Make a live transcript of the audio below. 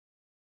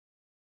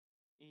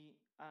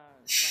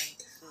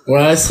我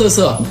来测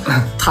测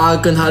他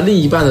跟他另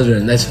一半的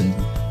忍耐程度，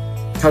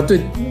他对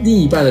另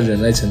一半的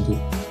忍耐程度。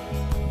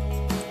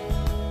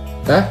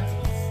来，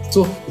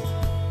坐，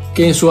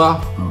跟你说啊，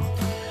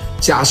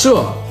假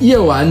设夜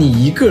晚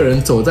你一个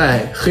人走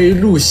在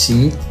路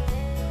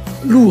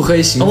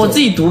黑行走，我自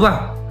己读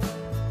吧。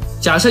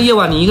假设夜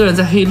晚你一个人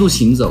在黑路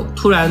行走，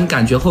突然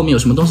感觉后面有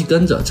什么东西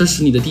跟着，这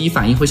时你的第一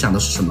反应会想的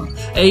是什么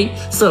 ？A.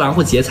 色狼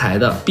或劫财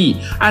的 B.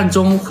 暗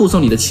中护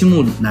送你的青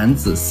木男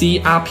子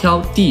C. 阿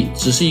飘 D.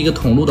 只是一个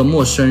同路的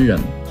陌生人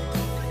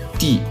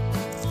D.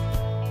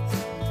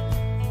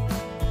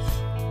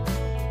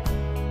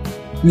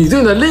 你对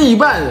你的另一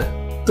半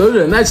的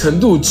忍耐程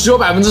度只有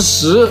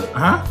10%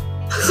啊？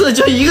这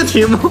就一个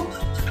题目，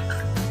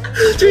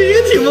就一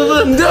个题目不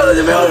是？你这样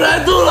就没有忍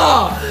耐度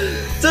了。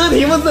这个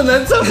题目这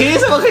凭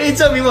什么可以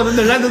证明我的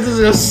忍耐度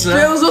只有10？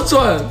别人说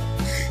准，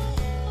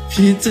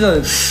这个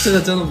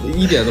真的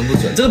一点都不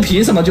准。这个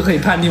凭什么就可以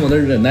判定我的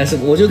忍耐是？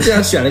我就这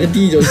样选了个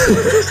D 就是。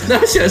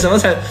那选什么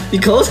才？你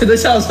口水都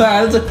笑出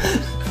来了这。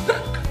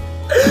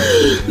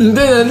你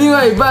对你的另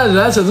外一半忍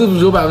耐程度只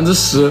有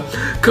10%，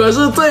可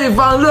是对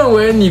方认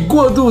为你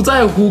过度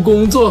在乎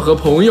工作和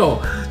朋友，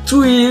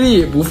注意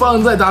力不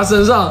放在他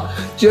身上，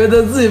觉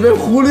得自己被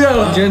忽略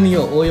了。你觉得你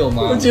有？我有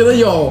吗？我觉得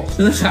有，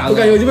真的假的？我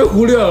感觉我就被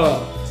忽略了。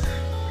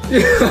因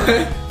为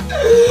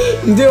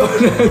你对我的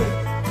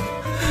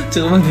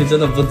这个问题真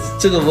的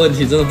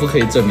不可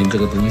以证明这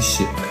个东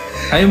西。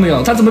还有没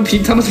有？他们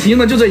凭什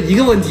么就这一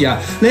个问题啊？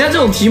人家这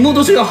种题目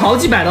都是有好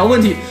几百道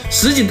问题，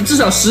至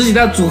少十几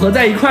道组合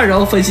在一块，然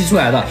后分析出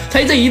来的。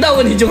他这一道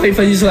问题就可以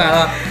分析出来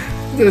了。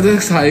这个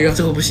差一个，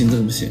这个不行，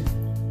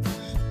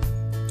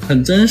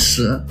很真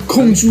实。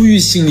控注欲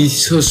心理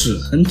测试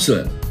很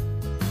准，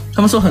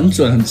他们说很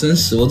准很真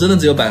实。我真的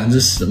只有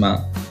10%吗？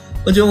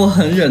我觉得我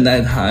很忍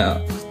耐他呀，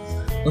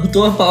我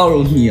多包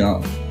容你啊。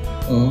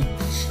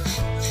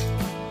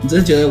你真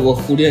的觉得我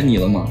忽略你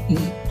了吗？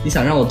你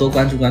想让我多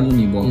关注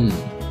你不？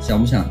想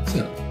不想？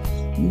想。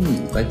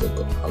乖狗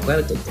狗，好乖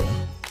的狗狗。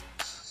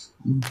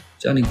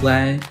只要你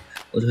乖，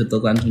我就会多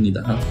关注你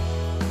的哈。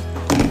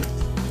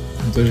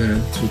很多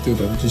人只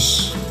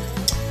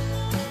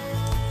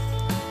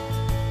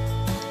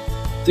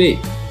对10%。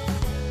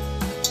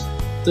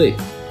对，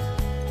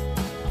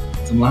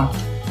怎么了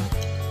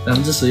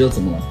？10%又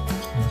怎么了？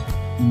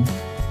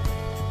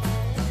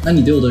那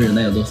你对我的忍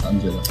耐有多少？你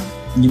觉得？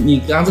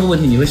你刚刚这个问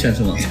题你会选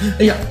什么？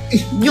哎呀，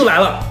又来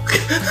了！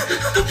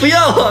不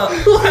要啊，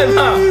我害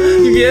怕！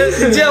你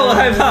这样我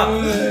害怕。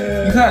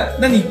你看，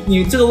那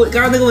你这个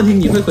刚刚那个问题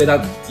你会回答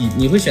几？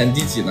你会选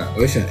第几呢？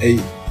我会选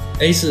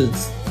A。A 是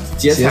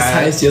劫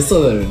财劫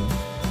色的人。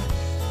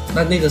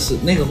那个是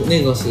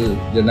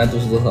忍耐度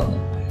是多少呢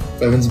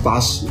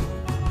？80%。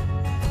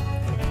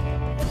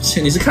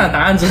你是看了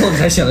答案之后你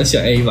才选的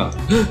选 A 吧？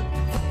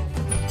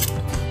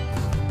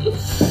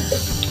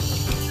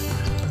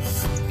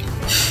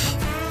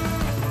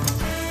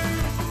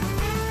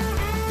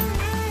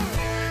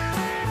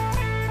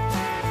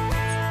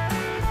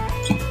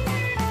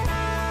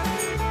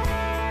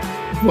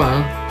完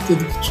了，这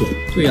都不准。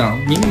对呀，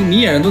明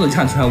眼人都能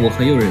看出来我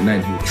很有忍耐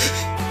度。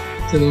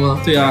真的吗？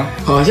对呀。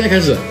好，现在开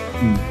始。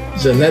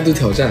忍耐度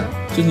挑战。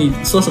就你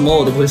说什么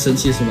我都不会生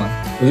气是吗？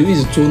我就一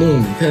直捉弄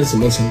你，看什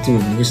么程度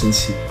你会生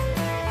气。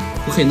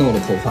不可以弄我的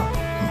头发。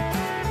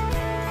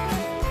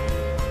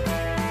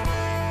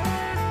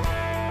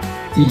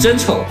你真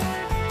丑，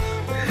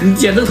你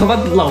剪这个头发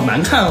老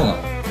难看了。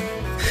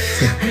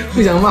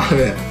互相骂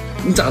呗。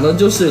你长得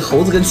就是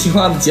猴子跟青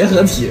蛙的结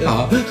合体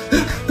啊。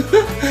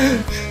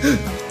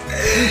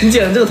你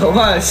剪的这个头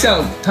发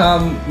像他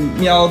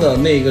喵的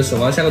那个什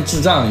么，像个智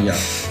障一样，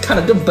看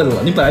得更笨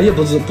了。你本来就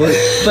不是，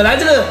本来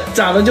这个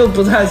长得就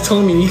不太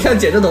聪明，你看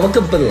剪这头发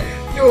更笨了。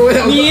我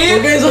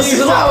跟你说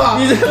实话吧，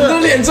你的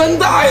脸真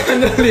大呀，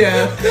你的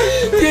脸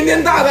天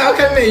天大的要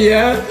开美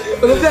颜，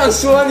我都不想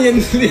说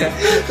你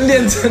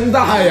脸真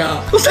大呀。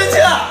我生气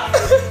了，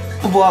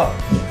不播，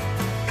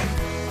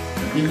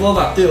你播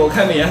吧。对，我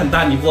开美颜很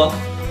大，你播。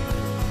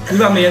你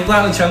把美颜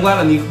关了，全关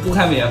了，你不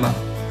开美颜吧？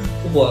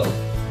不播。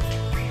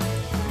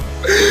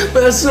我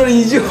才说了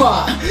一句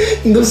话，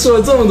你都说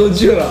了这么多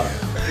句了，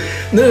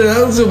你的忍耐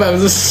度只有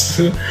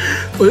10%，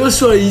我又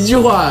说了一句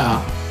话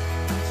呀，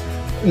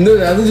你的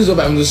忍耐度就只有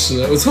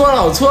10%，我错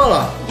了，我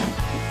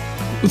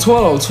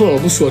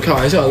不说，开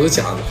玩笑，都是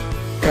假的，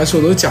刚才说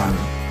的都是假的，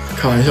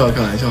开玩笑的，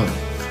开玩笑的，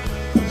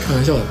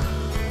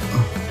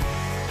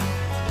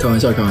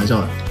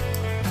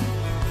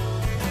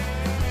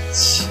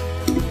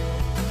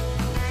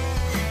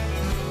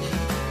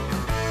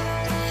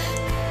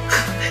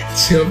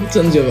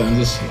真的觉得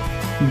10%，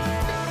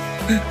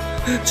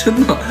真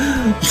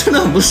的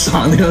很不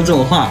爽。听到这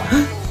种话，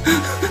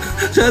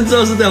虽然知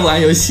道是在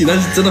玩游戏，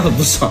但是真的很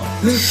不爽。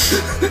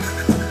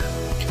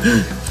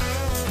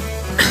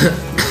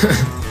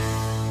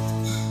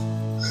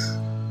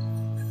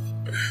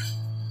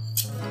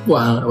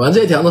玩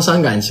这一条都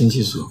伤感情，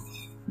其实。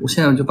我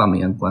现在就把美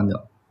颜关掉。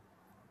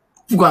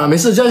不管了，没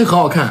事，这样就很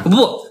好看。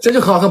不，这样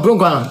就很好看，不用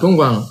关了。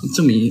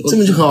证明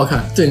就很好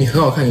看。对，你很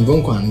好看，你不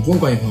用关，也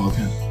很好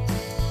看。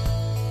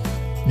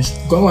没事，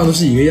管管都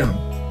是一个样，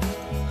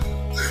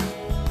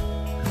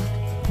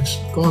没事，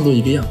管管都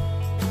一个样。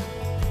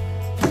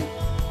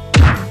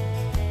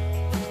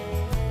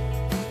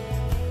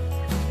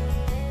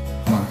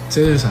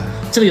这是啥？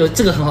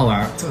这个很好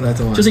玩，怎么来？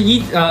就是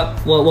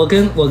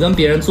我跟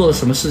别人做了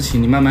什么事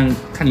情，你慢慢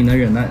看你能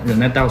忍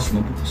耐到什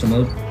么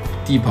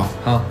地步。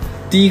好，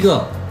第一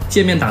个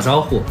见面打招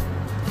呼，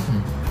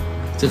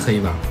这可以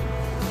吧？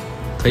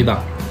可以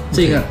吧？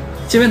这个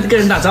见面跟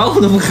人打招呼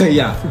都不可以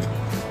啊，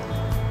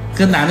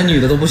跟男的女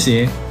的都不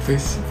行，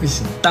不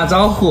行，打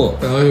招呼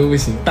不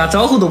行，打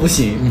招呼都不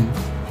行。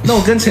那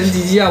我跟陈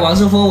吉吉啊、王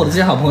胜峰，我的这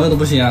些好朋友都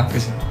不行啊，不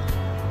行。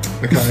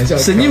开玩笑，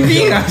神经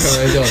病啊！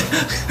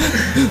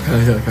开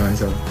玩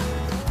笑，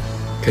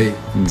可以，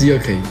第一个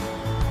可以。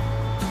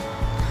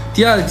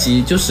第二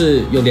集就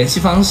是有联系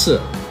方式，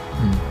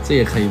这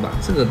也可以吧？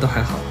这个都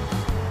还好。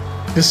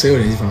跟谁有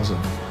联系方式？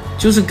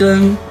就是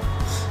跟，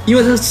因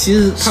为这其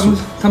实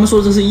他们说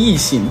这是异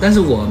性，但是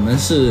我们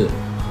是，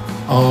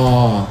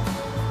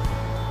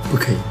不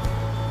可以，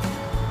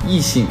异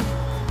性，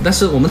但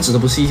是我们指的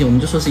不是异性，我们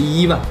就说是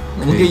一吧，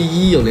我们跟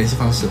一有联系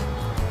方式。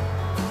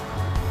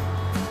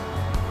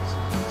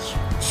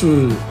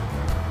是，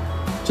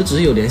就只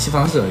是有联系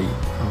方式而已，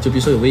就比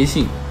如说有微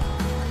信，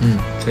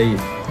可以，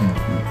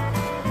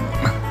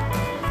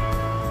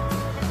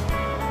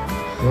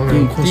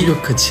控制就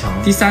可强。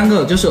第三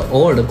个就是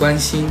偶尔的关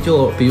心，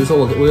就比如说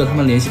我有他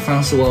们联系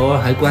方式，我偶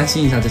尔还关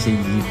心一下这些姨。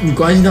你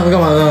关心他们干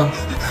嘛呢？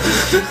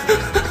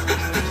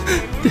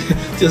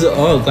就是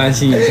偶尔关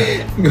心一下。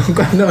你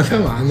关心他们干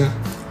嘛呢？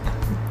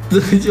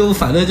就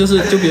反正就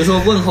比如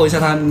说问候一下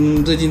他，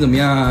最近怎么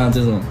样啊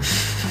这种。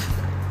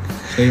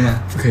可以吗？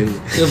不可以，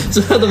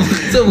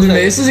这不你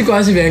没事去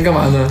关心别人干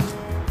嘛呢？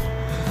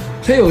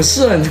他有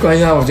事了你去关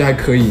心他，我觉得还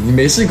可以。你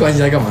没事关心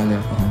他干嘛呢？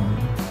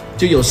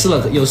就有事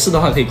了，有事的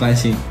话可以关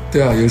心。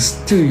对啊，有事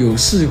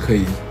就可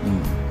以。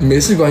你没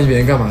事关心别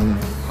人干嘛呢？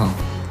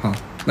好，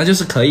那就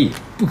是可以。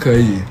不可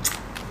以，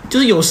就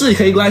是有事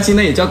可以关心，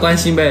那也叫关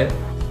心呗。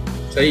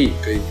可以。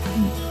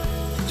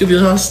就比如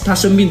说他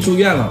生病住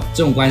院了，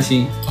这种关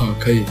心。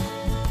可以。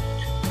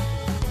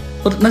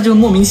或者那就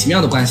莫名其妙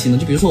的关心了，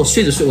就比如说我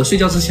睡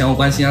觉之前我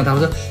关心啊，他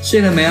说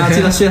睡了没啊，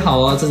记得睡好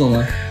啊，这种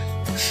的。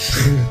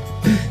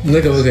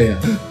那可不可以啊？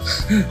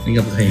应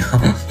该不可以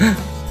啊。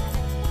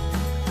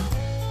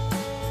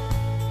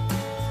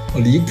好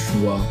离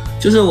谱啊！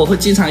就是我会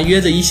经常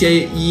约着一些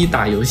一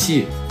打游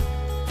戏。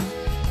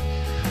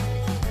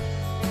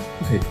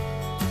不可以，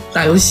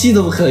打游戏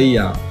都不可以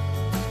啊。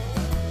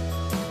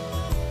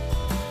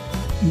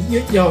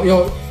要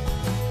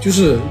就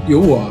是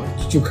有我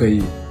就可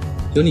以。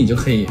有你就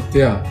可以，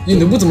对啊，因为你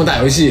都不怎么打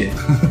游戏，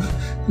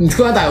你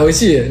突然打游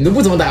戏，你都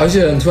不怎么打游戏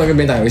了，你突然跟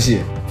别人打游戏，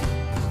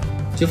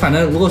就反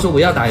正如果说我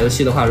要打游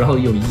戏的话，然后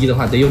有一的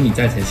话，得有你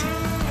在才行。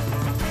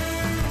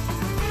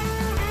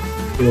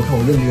我看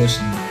我认不认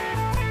识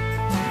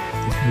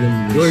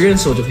你，如果认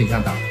识我就可以跟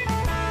他打。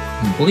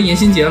我跟严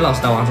新杰老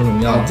师打王者荣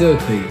耀，这个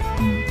可以。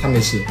他没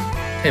事，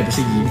他也不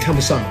是一，你看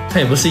不上，他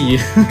也不是一，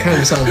看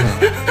不上他。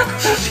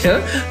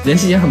严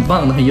新杰很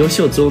棒的，很优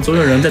秀，总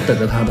有人在等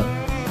着他的。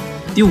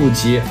第5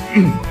集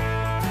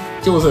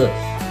就是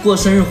过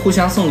生日互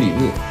相送礼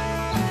物，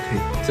可以，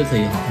这可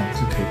以哈，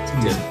这可以，这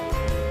没事。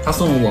他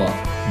送了我，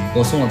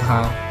我送了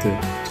他，对，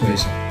这没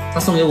事。他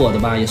送给我的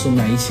吧，也是我们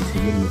俩一起可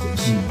以用的东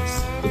西，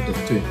对不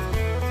对？对，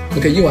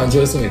你可以用完之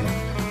后送给他，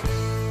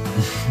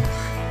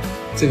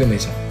这个没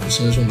啥，就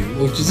生日送礼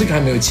物。我觉得这个还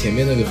没有前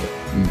面那个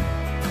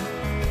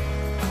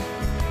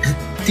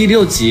第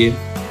6集，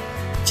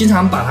经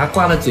常把他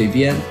挂在嘴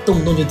边，动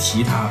不动就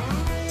提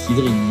这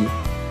个一。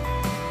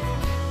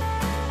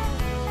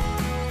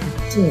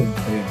这种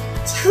可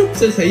以，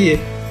这可以，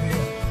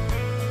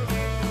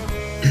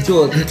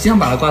就经常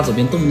把他挂嘴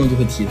边，动不动就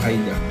会提他一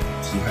下，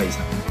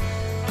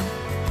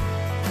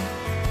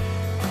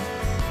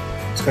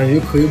感觉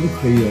可以不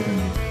可以了？感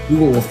觉如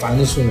果我烦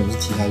的时候，我就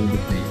提他就不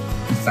可以。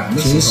你烦的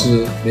时候，平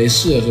时没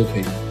事的时候可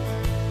以，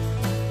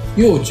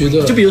因为我觉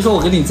得，就比如说我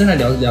跟你正在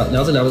聊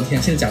着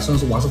天，现在假设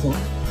是王世峰，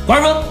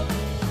王世峰，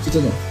就这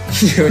种，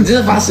你这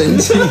是发神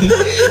经，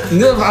你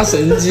这是发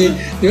神经，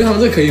你们他们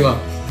这可以吗？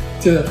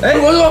真的，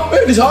我说，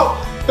李潮，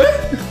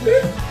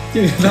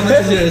就他们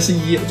这些人是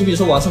一，就比如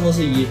说王胜峰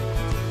是一，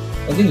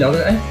我跟你聊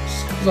的，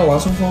不知道王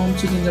胜峰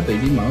最近在北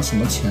京忙什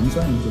么，钱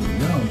赚的怎么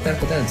样，带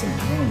货带的怎么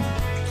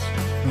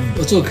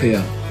样？这个可以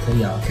啊，可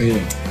以啊，可以。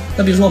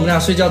那比如说我们俩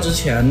睡觉之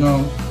前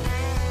呢，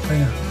哎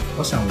呀，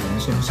好想王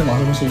胜峰，像王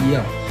胜峰是一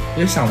啊，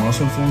我也想王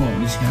胜峰了，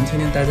以前天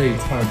天待在一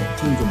块的，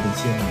这么久不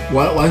见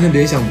了，完全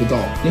联想不到。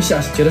你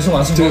想觉得是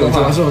王胜峰的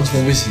话，王胜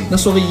峰不行。那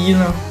说个一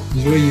呢？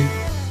你说个一。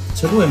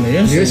成都也没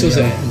认识。你会说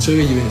谁？你说一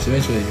个一，你随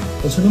便说一个。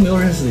我成都没有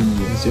认识的一，你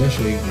随便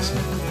说一个，没事。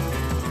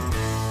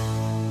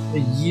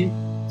一，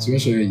随便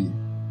说一个一。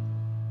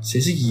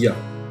谁是一啊？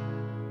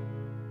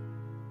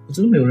我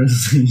真的没有认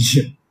识的一。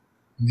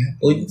你看，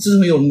我自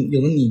从有了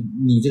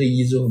你这个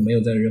一之后，没有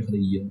再有任何的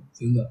一了。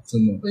真的。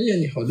哎呀，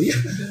你好厉害！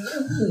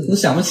我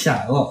想不起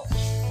来了。我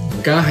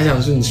刚刚还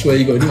想说你说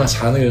一个，我立马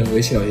查那个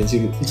微信聊天记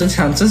录。真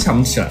想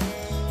不起来。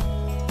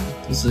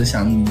就是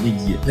想你一个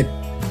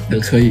一。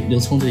可以刘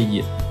聪这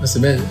一，那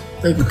随便，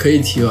那个可以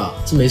提吧，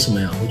这没什么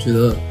呀。我觉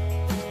得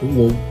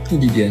我不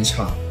比别人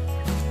差，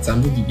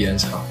咱不比别人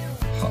差。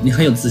好，你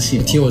很有自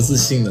信，挺有自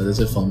信的在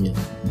这方面。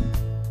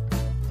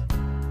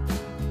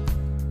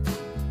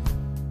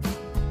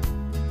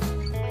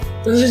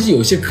但是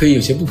有些可以，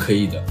有些不可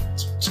以的，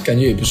感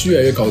觉也不是越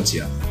来越高级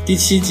啊。第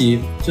7集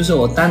就是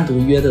我单独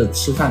约的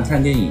吃饭、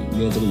看电影，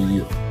约这个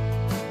1。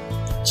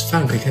吃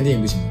饭可以，看电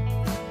影不行吗？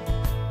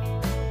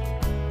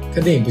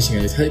看电影不行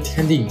啊，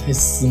看电影太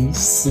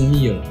私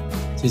密了，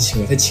这情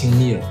况太亲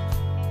密了。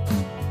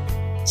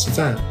吃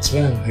饭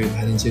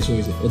还能接受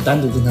一些。我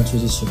单独跟他出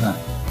去吃饭，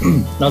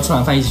然后吃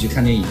完饭一起去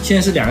看电影。现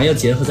在是2个人要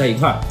结合在一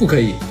块儿，不可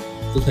以，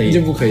不可以，那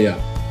就不可以啊。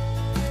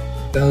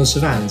单独吃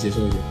饭还能接受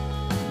一些。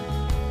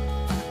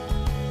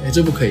哎，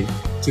这不可以，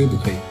这个不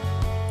可以。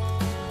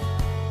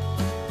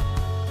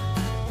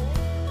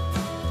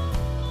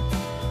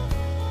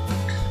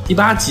第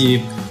8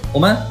集，我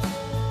们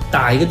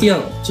打一个电，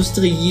就是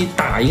这个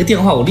打一个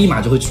电话，我立马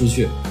就会出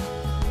去，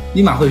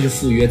立马会去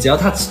赴约。只要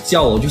他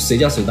叫我，就随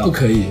叫随到。不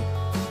可以，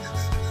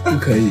不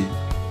可以。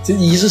这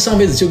是上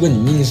辈子救过你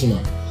命是吗？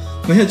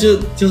没有，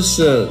就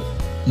是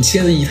你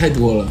欠的太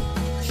多了。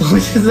我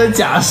现在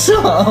假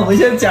设，我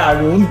现在假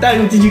如你带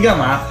入进去干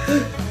嘛？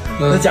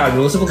那假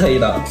如是不可以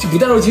的，不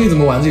带入进去怎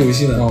么玩这游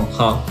戏呢？哦，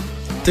好，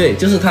对，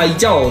就是他一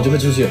叫我，我就会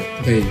出去，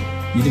不可以，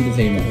一定不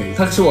可以吗？不可以，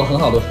他是我很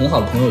好的朋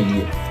友1。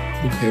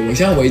不可以，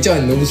现在我一叫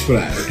你都不出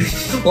来。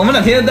我们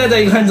俩天天待在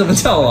一块，你怎么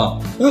叫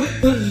我？不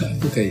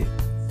可以。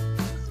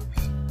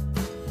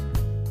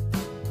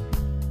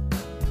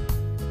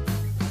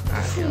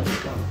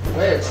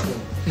我也出。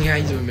你看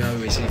一直没有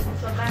微信，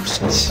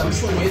生气。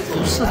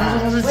不是，他说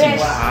他是警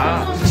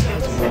察。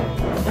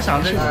我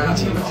想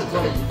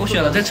我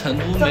选了在成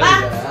都，没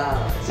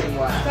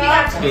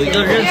有一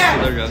个认识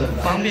的人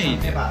方便一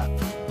点。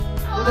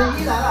我的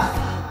1来了。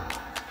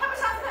他们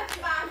上次才第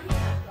8天。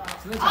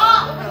真的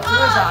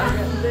假的？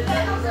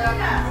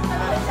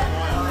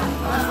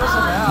说什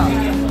么呀？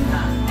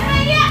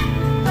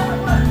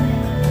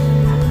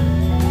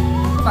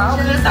反正我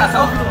跟人打招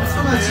呼，送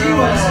的亲吻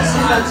是新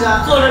的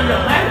家。做了忍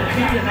耐的可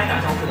以忍耐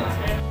打招呼的。